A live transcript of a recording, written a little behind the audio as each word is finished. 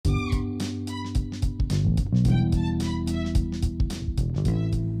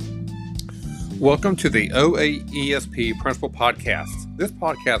Welcome to the OAESP Principal Podcast. This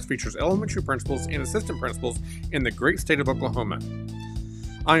podcast features elementary principals and assistant principals in the great state of Oklahoma.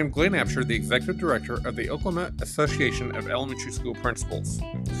 I am Glenn Absher, the Executive Director of the Oklahoma Association of Elementary School Principals.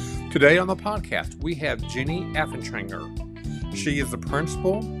 Today on the podcast, we have Jenny Affentranger. She is the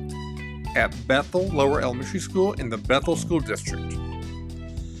principal at Bethel Lower Elementary School in the Bethel School District.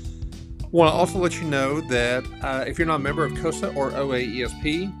 I want to also let you know that if you're not a member of COSA or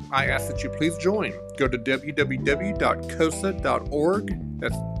OAESP, I ask that you please join. Go to www.cosa.org.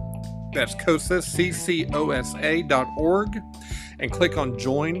 That's COSA, CCOSA.org, and click on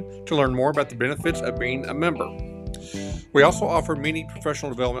Join to learn more about the benefits of being a member. We also offer many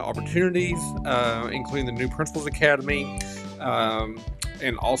professional development opportunities, including the New Principals Academy,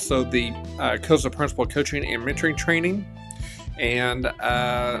 and also the COSA Principal Coaching and Mentoring Training. And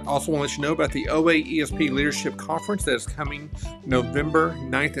also want to let you know about the OAESP Leadership Conference that is coming November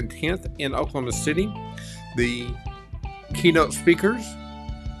 9th and 10th in Oklahoma City. The keynote speakers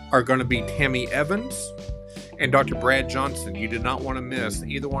are going to be Tammy Evans and Dr. Brad Johnson. You did not want to miss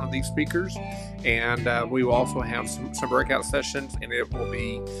either one of these speakers. And we will also have some breakout sessions, and it will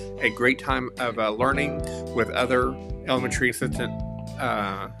be a great time of learning with other elementary assistant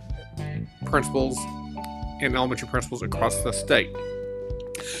principals and elementary principals across the state.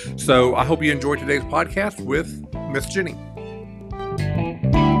 So I hope you enjoyed today's podcast with Miss Jenny.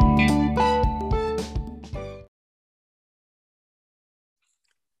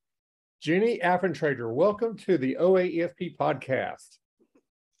 Jenny Affentranger, welcome to the OAESP podcast.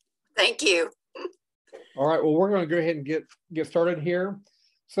 Thank you. All right, well, we're going to go ahead and get started here.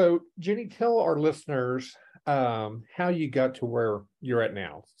 So Jenny, tell our listeners how you got to where you're at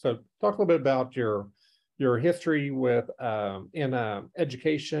now. So talk a little bit about your history with in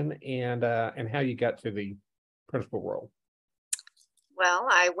education and how you got to the principal role. Well,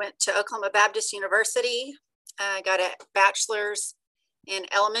 I went to Oklahoma Baptist University. I got a bachelor's in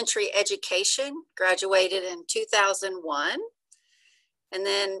elementary education, graduated in 2001, and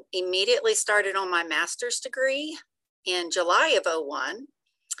then immediately started on my master's degree in July of 2001,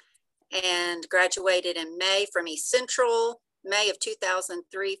 and graduated in May from East Central, May of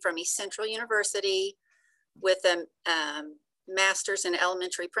 2003 from East Central University, with a master's in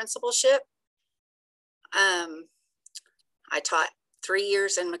elementary principalship. I taught 3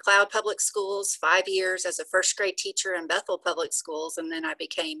 years in McLeod Public Schools, 5 years as a first grade teacher in Bethel Public Schools, and then I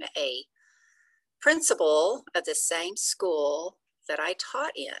became a principal of the same school that I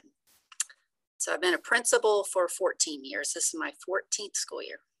taught in. So I've been a principal for 14 years. This is my 14th school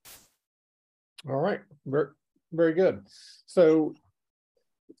year. All right, very, very good. So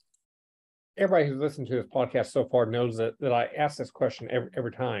everybody who's listened to this podcast so far knows that I ask this question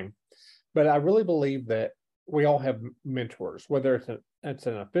every time, but I really believe that we all have mentors, whether it's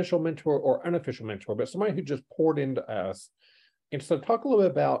an official mentor or unofficial mentor, but somebody who just poured into us. And so talk a little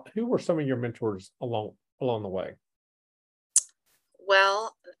bit about who were some of your mentors along the way.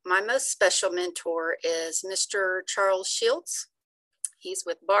 Well, my most special mentor is Mr. Charles Shields. He's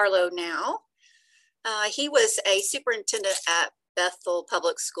with Barlow now. He was a superintendent at Bethel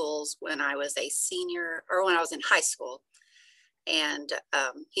Public Schools when I was a senior, or when I was in high school. And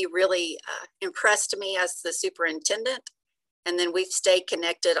he really impressed me as the superintendent. And then we've stayed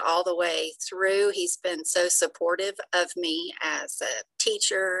connected all the way through. He's been so supportive of me as a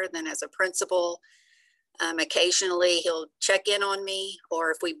teacher, then as a principal. Occasionally he'll check in on me,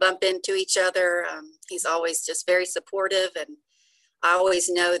 or if we bump into each other, he's always just very supportive. And I always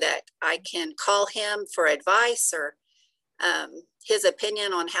know that I can call him for advice or his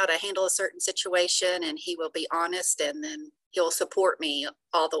opinion on how to handle a certain situation, and he will be honest, and then he'll support me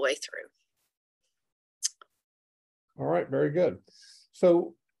all the way through. All right, very good.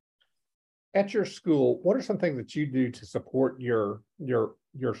 So at your school, what are some things that you do to support your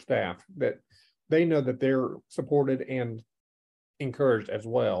staff, that they know that they're supported and encouraged as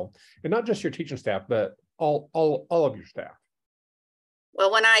well? And not just your teaching staff, but all of your staff.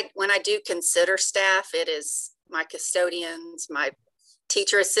 Well, when I do consider staff, it is my custodians, my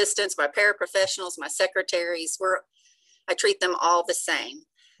teacher assistants, my paraprofessionals, my secretaries. I treat them all the same.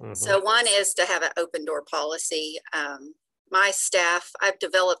 Mm-hmm. So one is to have an open door policy. My staff, I've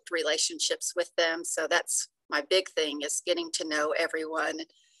developed relationships with them. So that's my big thing, is getting to know everyone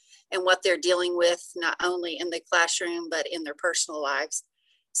and what they're dealing with, not only in the classroom, but in their personal lives.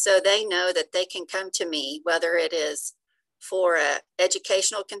 So they know that they can come to me, whether it is for an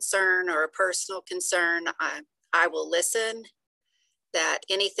educational concern or a personal concern. I will listen, that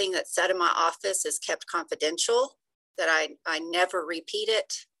anything that's said in my office is kept confidential, that I never repeat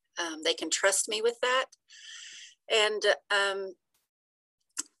it. They can trust me with that. And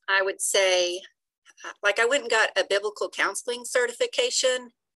I would say, like, I went and got a biblical counseling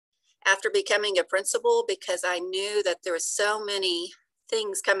certification after becoming a principal because I knew that there was so many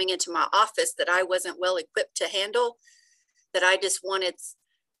things coming into my office that I wasn't well equipped to handle, that I just wanted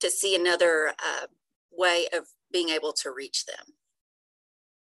to see another way of being able to reach them.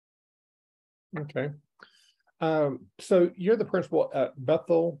 Okay. So you're the principal at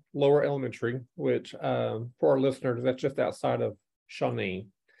Bethel Lower Elementary, which for our listeners, that's just outside of Shawnee.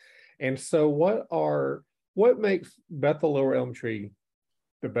 And so what makes Bethel Lower Elementary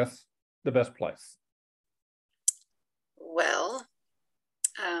the best place? Well,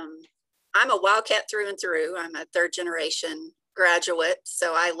 I'm a Wildcat through and through. I'm a third generation graduate,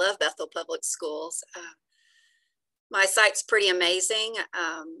 so I love Bethel Public Schools. My site's pretty amazing.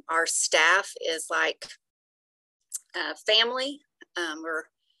 Our staff is like family.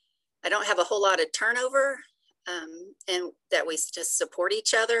 I don't have a whole lot of turnover, and that we just support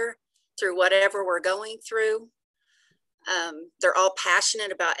each other through whatever we're going through. They're all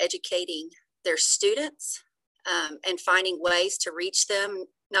passionate about educating their students and finding ways to reach them,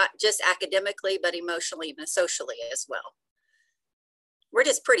 not just academically, but emotionally and socially as well. We're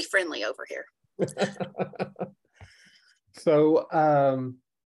just pretty friendly over here. So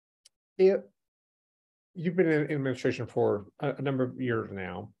you've been in administration for a number of years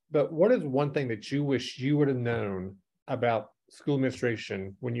now, but what is one thing that you wish you would have known about school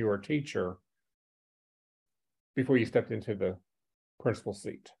administration when you were a teacher before you stepped into the principal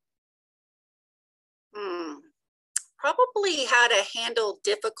seat? Probably how to handle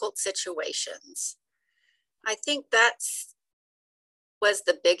difficult situations. I think was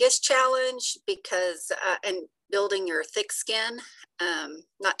the biggest challenge because, and building your thick skin,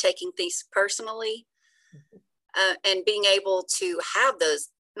 not taking things personally, and being able to have those,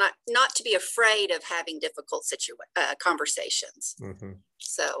 not to be afraid of having difficult conversations. Mm-hmm.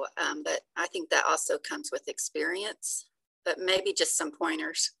 So, but I think that also comes with experience, but maybe just some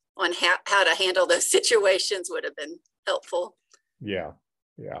pointers on how to handle those situations would have been helpful. Yeah.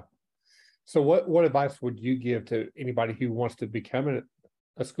 So what advice would you give to anybody who wants to become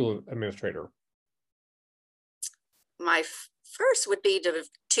a school administrator? My first would be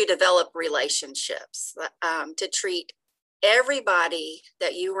to develop relationships, to treat everybody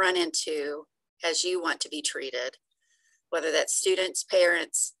that you run into as you want to be treated, whether that's students,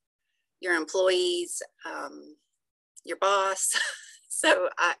 parents, your employees, your boss. So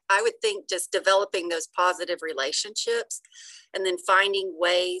I would think just developing those positive relationships and then finding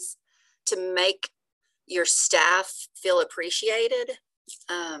ways to make your staff feel appreciated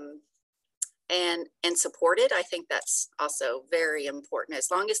and supported. I think that's also very important. As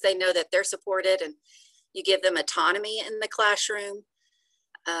long as they know that they're supported and you give them autonomy in the classroom,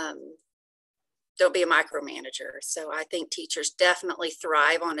 don't be a micromanager. So I think teachers definitely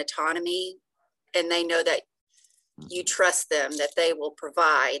thrive on autonomy, and they know that you trust them, that they will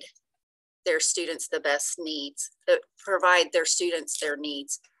provide their students the best needs, provide their students their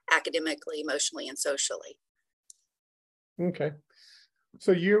needs academically, emotionally, and socially. Okay.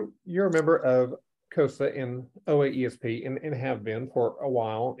 So you're a member of COSA and OAESP and have been for a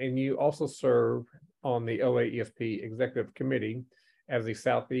while, and you also serve on the OAESP Executive Committee as the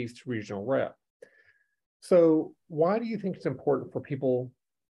Southeast Regional Rep. So why do you think it's important for people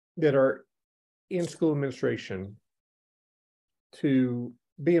that are in school administration to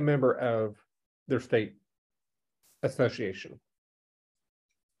be a member of their state association?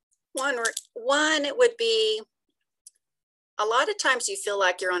 One, it would be, a lot of times you feel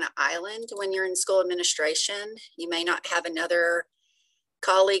like you're on an island when you're in school administration. You may not have another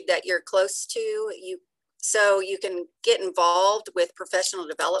colleague that you're close to. So you can get involved with professional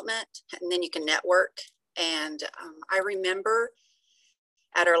development, and then you can network. And I remember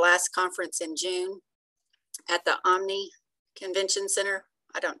at our last conference in June at the Omni Convention Center,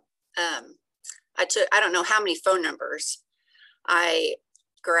 I don't know how many phone numbers I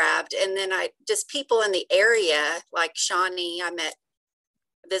grabbed, and then just people in the area like Shawnee. I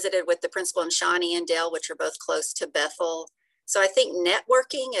visited with the principal in Shawnee and Dale, which are both close to Bethel. So I think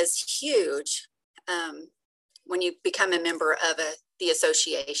networking is huge when you become a member of the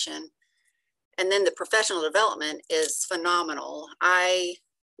association. And then the professional development is phenomenal. I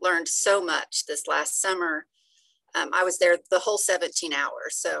learned so much this last summer. I was there the whole 17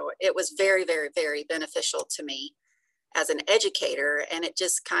 hours. So it was very, very, very beneficial to me as an educator. And it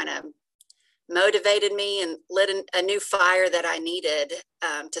just kind of motivated me and lit a new fire that I needed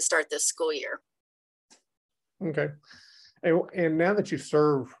to start this school year. Okay. And now that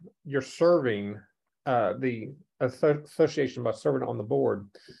you're serving the association by serving on the board,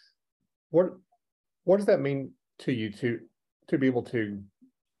 what does that mean to you to be able to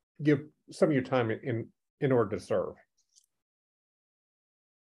give some of your time in order to serve?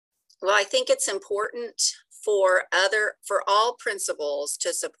 Well, I think it's important for all principals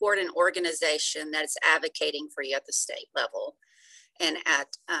to support an organization that is advocating for you at the state level and at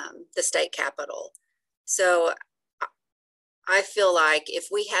the state capitol. So I feel like if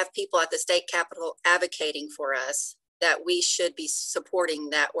we have people at the state capitol advocating for us, that we should be supporting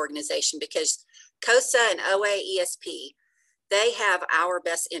that organization, because COSA and OAESP, they have our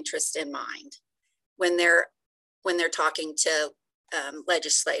best interest in mind when they're talking to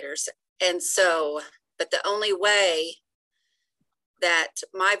legislators. And so, but the only way that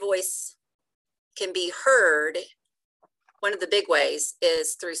my voice can be heard, one of the big ways,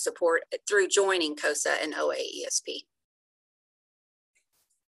 is through joining COSA and OAESP.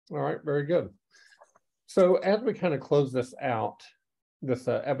 All right, very good. So as we kind of close this out, this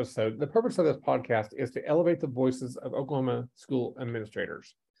episode, the purpose of this podcast is to elevate the voices of Oklahoma school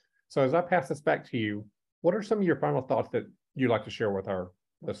administrators. So as I pass this back to you, what are some of your final thoughts that you'd like to share with our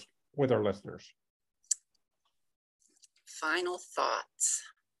listeners? Final thoughts.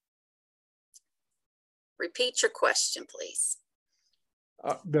 Repeat your question, please.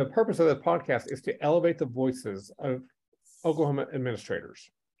 The purpose of the podcast is to elevate the voices of Oklahoma administrators.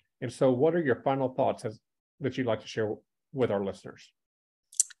 And so what are your final thoughts that you'd like to share with our listeners?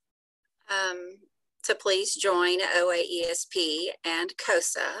 To please join OAESP and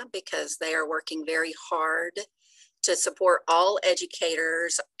COSA, because they are working very hard to support all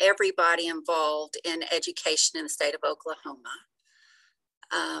educators, everybody involved in education in the state of Oklahoma.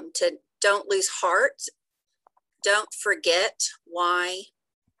 Don't lose heart. Don't forget why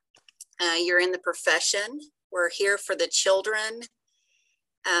you're in the profession. We're here for the children,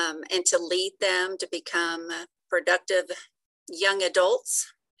 and to lead them to become productive young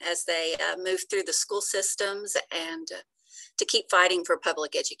adults as they move through the school systems, and to keep fighting for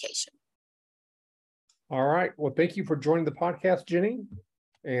public education. All right. Well, thank you for joining the podcast, Jenny,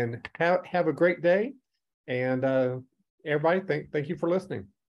 and have a great day. And everybody, thank you for listening.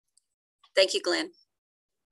 Thank you, Glenn.